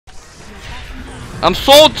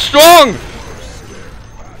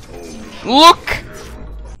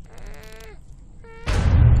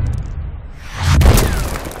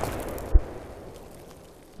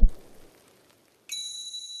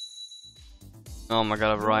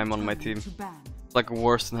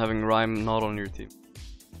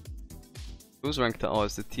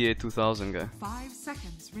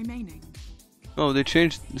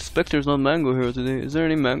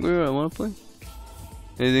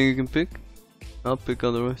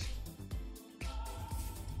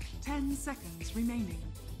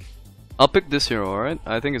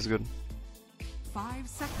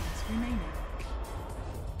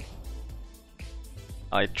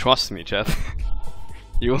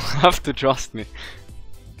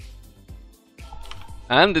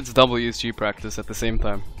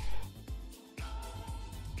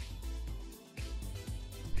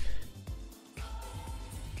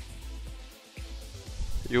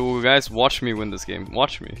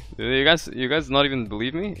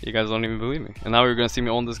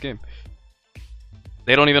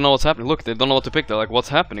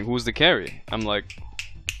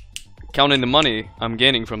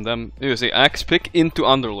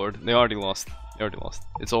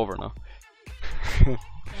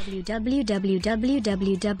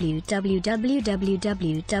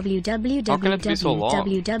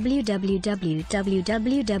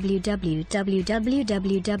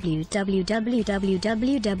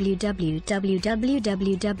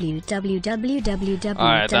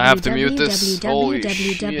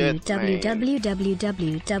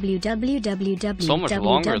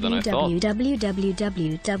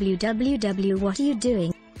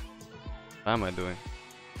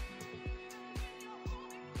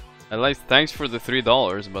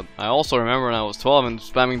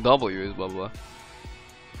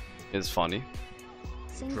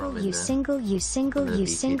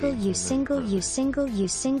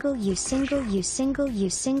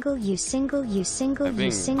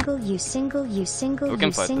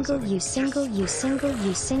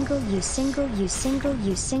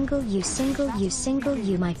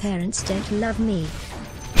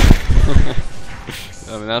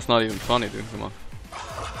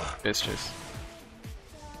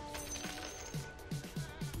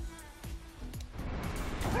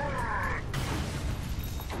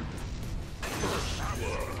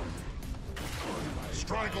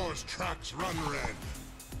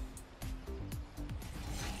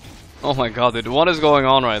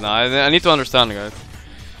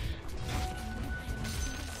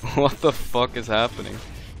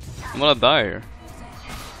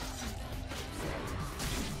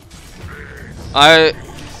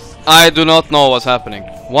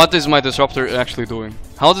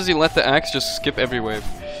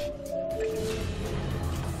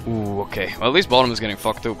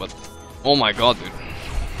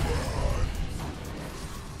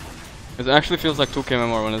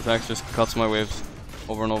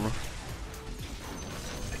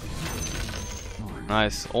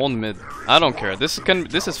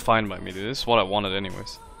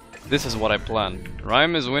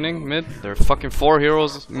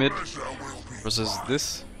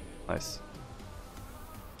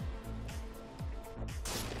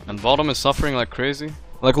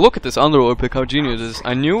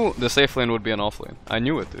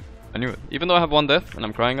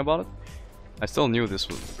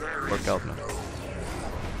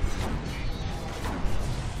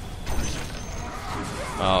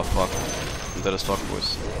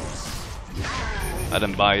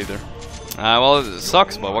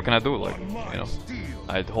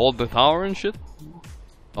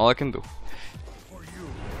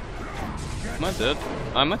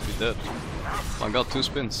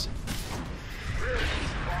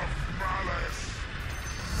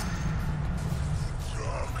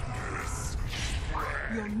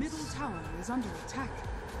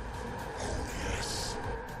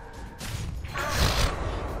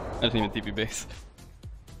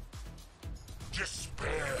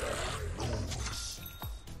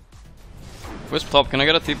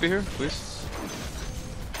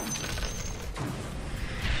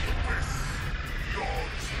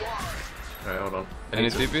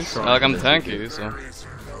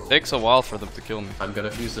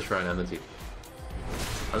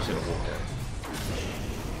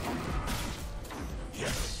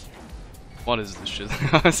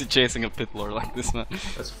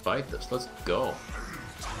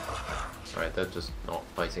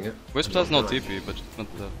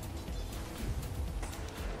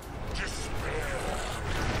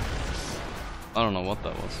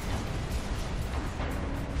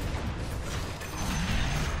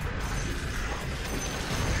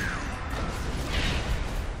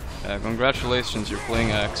Congratulations, you're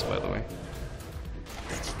playing Axe, by the way.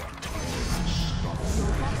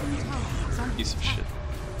 Piece of shit.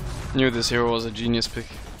 Knew this hero was a genius pick.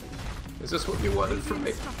 Is this what you wanted from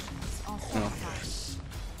me? No.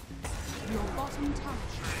 Your bottom tower.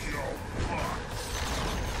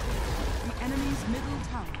 The enemy's middle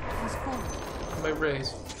tower has fallen. My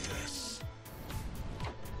raise.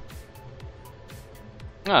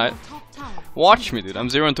 Alright. Watch me, dude. I'm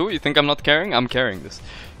 0-2. You think I'm not carrying? I'm carrying this.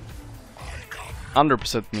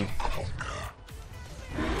 100% me.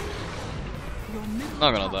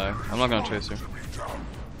 Not gonna die. I'm not gonna chase you.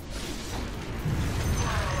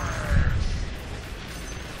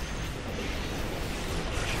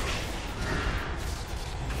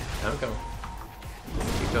 I'm going.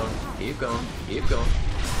 Keep going. Keep going. Keep going.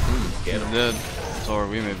 Get him. Dead. So are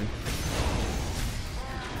we, maybe.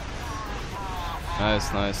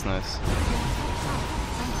 Nice, nice, nice.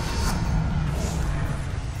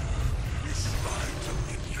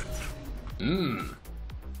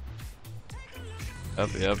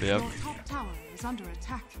 Yep. Your top tower is under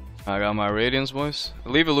attack. I got my radiance, boys.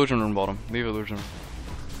 Leave illusion room bottom. Leave illusion room.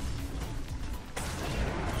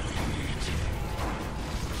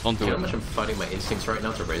 Don't do You know it. how much I'm fighting my instincts right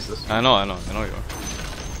now to raise this? I know you are.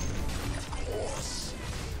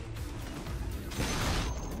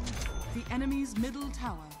 The enemy's middle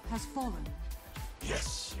tower has fallen.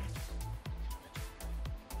 Yes.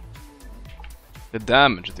 The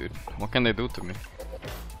damage, dude. What can they do to me?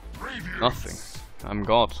 Nothing. I'm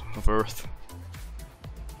God of Earth.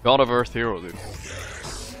 God of Earth hero, dude.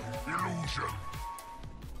 Illusion.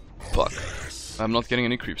 Fuck. I'm not getting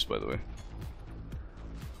any creeps, by the way.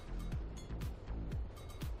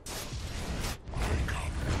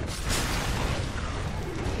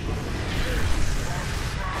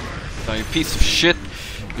 Oh, you piece of shit.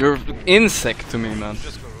 You're an insect to me, man.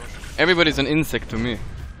 Everybody's an insect to me.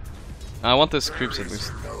 I want this creeps at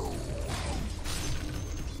least.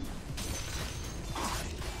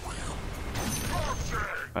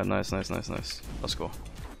 Alright, nice. Let's go.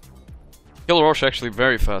 Kill Roche actually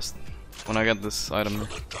very fast when I get this item.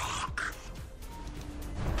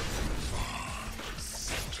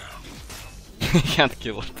 Can't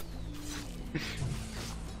kill it.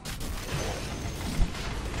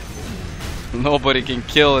 Nobody can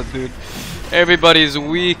kill it, dude. Everybody's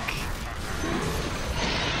weak.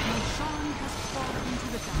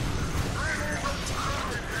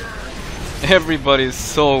 Everybody's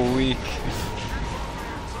so weak.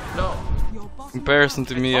 No. Comparison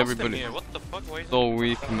to me, everybody so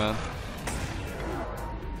weak, man.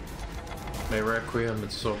 My Requiem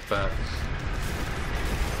is so bad.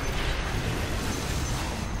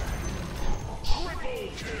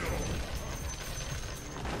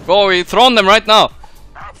 Go, we thrown them right now.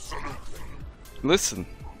 Listen.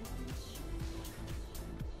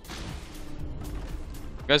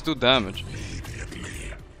 You guys do damage.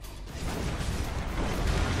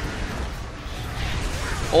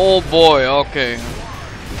 Oh boy, okay.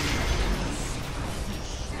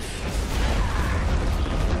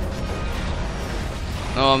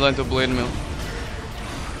 No, I'm going to blade mill.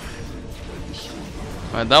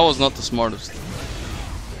 Alright, that was not the smartest.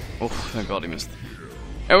 Oh, thank god he missed.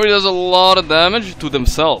 Everybody does a lot of damage to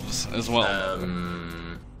themselves as well.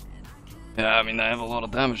 Yeah, I mean, I have a lot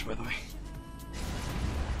of damage, by the way.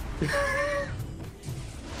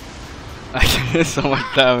 I did so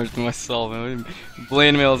much damage to myself, man.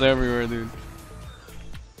 Blade mails everywhere, dude.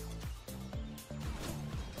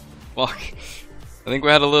 Fuck. I think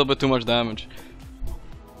we had a little bit too much damage.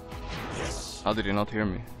 How did he not hear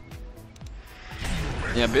me?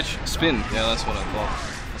 Yeah, bitch, spin. Yeah, that's what I thought.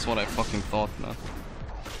 That's what I fucking thought, man.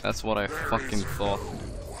 That's what I fucking thought.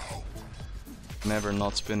 Never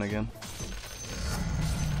not spin again.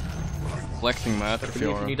 Collecting my I atrophy believe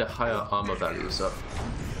you aura. need a higher armor value, so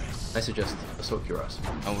I suggest Assault Cuirass.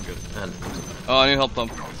 I will get it. And Oh, I need help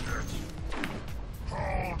pump.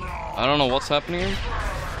 I don't know what's happening here.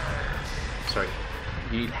 sorry,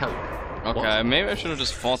 you need help. Okay, What? maybe I should have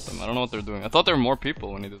just fought them. I don't know what they're doing. I thought there were more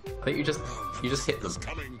people when he did. I think you just hit them.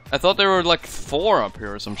 I thought there were like 4 up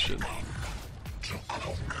here or some shit.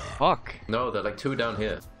 Fuck. No, they're like 2 down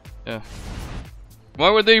here. Yeah. Why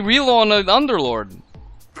would they reload on an Underlord?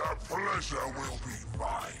 The pleasure will be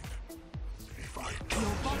mine. If I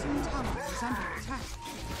Your bottom tower is under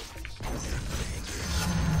attack.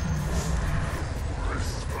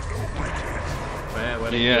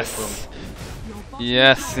 Where did you get Yes. from? Your bottom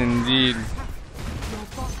Yes, tower is indeed. under attack. Your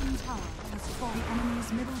bottom tower has fallen.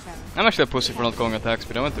 Enemy's middle barracks. I'm actually a pussy for not going attack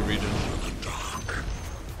speed. I went to regen.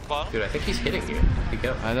 Dude, I think he's hitting you. Be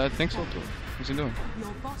careful. I think so too. What's he doing?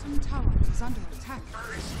 Your bottom tower is under attack.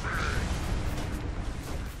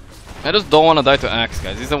 I just don't want to die to Axe,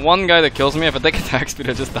 guys. He's the one guy that kills me. If I take attack speed,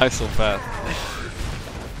 I just die so fast.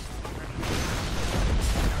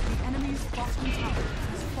 Enemy's bottom tower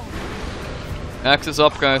has fallen. Axe is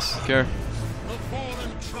up, guys. Care.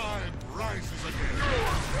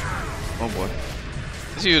 Oh boy.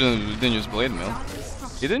 This dude didn't use blade mail.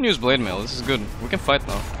 He didn't use blade mail. This is good. We can fight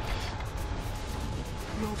now.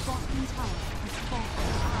 Your bottom tower has fallen.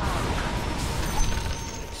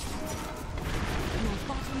 Your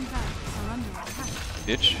bottom barracks are under attack.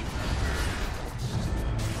 Bitch.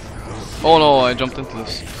 Oh no, I jumped into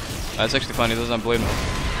this. It's actually fine. He doesn't have blade mail.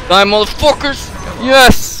 Die, motherfuckers!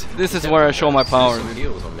 Yes! This is where I show my power. Some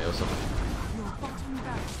heals on me or something. Your bottom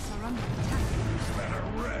barracks are under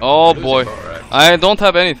attack. Oh boy. I don't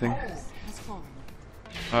have anything. Has fallen.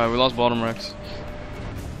 Alright, we lost bottom racks.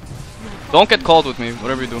 Don't get called with me,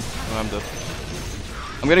 whatever you do. Oh, I'm dead.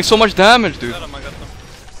 I'm getting so much damage, dude.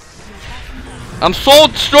 I'm so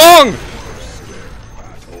strong!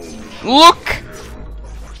 Look!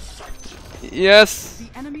 Yes!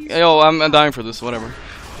 The enemy's Yo, I'm dying for this, whatever.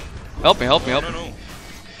 Help me, help me, help me.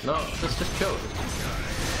 No, just chill.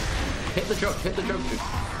 Hit the jump, dude.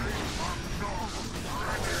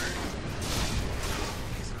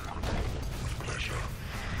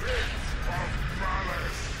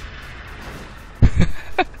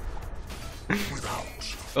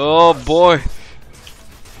 Oh boy.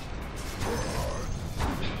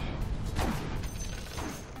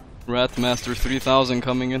 Ratmaster 3000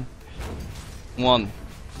 coming in. 1,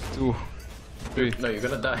 2, 3. No, you're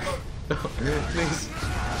gonna die. No, please.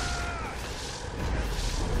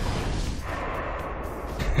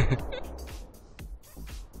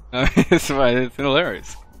 It's fine, it's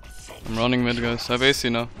hilarious. I'm running mid, guys. I have AC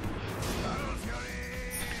now.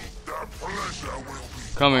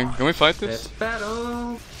 Coming. Can we fight this? It's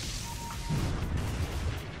battle.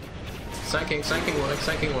 Sanking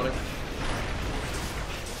one.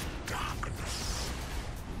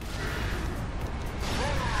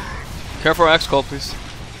 Careful, Axe call, please.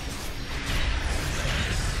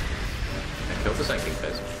 I killed the sanking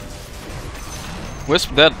phase.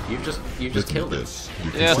 Wisp dead. You just killed it.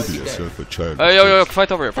 You Yes. consider yourself a child. Yo,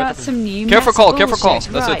 fight over here. Fight That's over here. some new Careful mess call, careful call.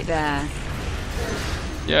 bullshit That's right it. there.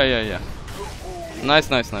 Yeah. Nice.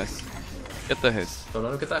 Get the haste.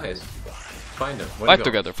 No, get that haste. Find him. Where'd Fight he go?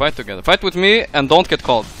 together, fight together. Fight with me and don't get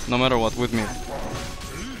called, no matter what, with me.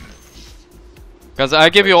 Because I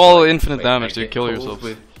give you all infinite Wait, damage I to get kill called yourselves.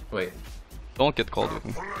 with- Wait, Don't get called with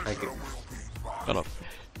me. I get... Shut up.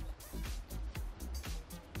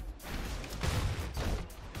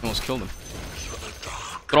 Almost killed him.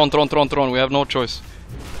 Throne. We have no choice.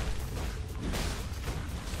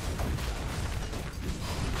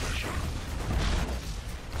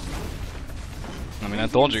 I mean, I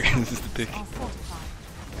told you this is the pick. are fortified.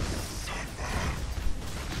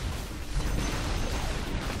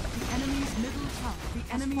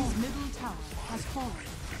 The enemy's middle tower has fallen.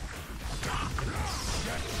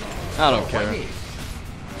 I don't care.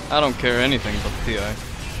 I don't care anything but TI.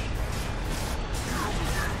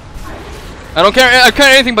 I care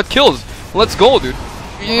anything but kills. Let's go, dude.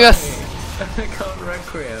 Yes. I can't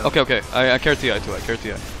Requiem. Okay. I care TI too.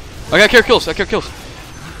 Okay, I care kills.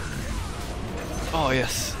 Oh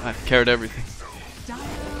yes, I cared everything. Dire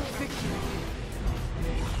victory.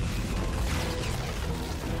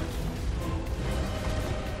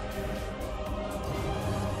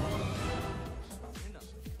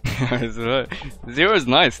 It's right. Zero is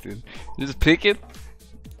nice, dude. You just pick it,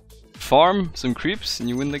 farm some creeps, and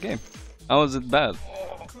you win the game. How is it bad?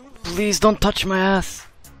 Please don't touch my ass.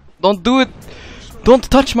 Don't do it. Don't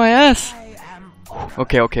touch my ass.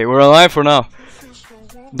 Okay, we're alive for now.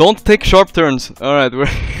 Don't take sharp turns. Alright, we're...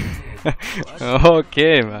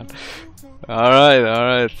 Okay, man.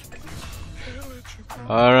 Alright.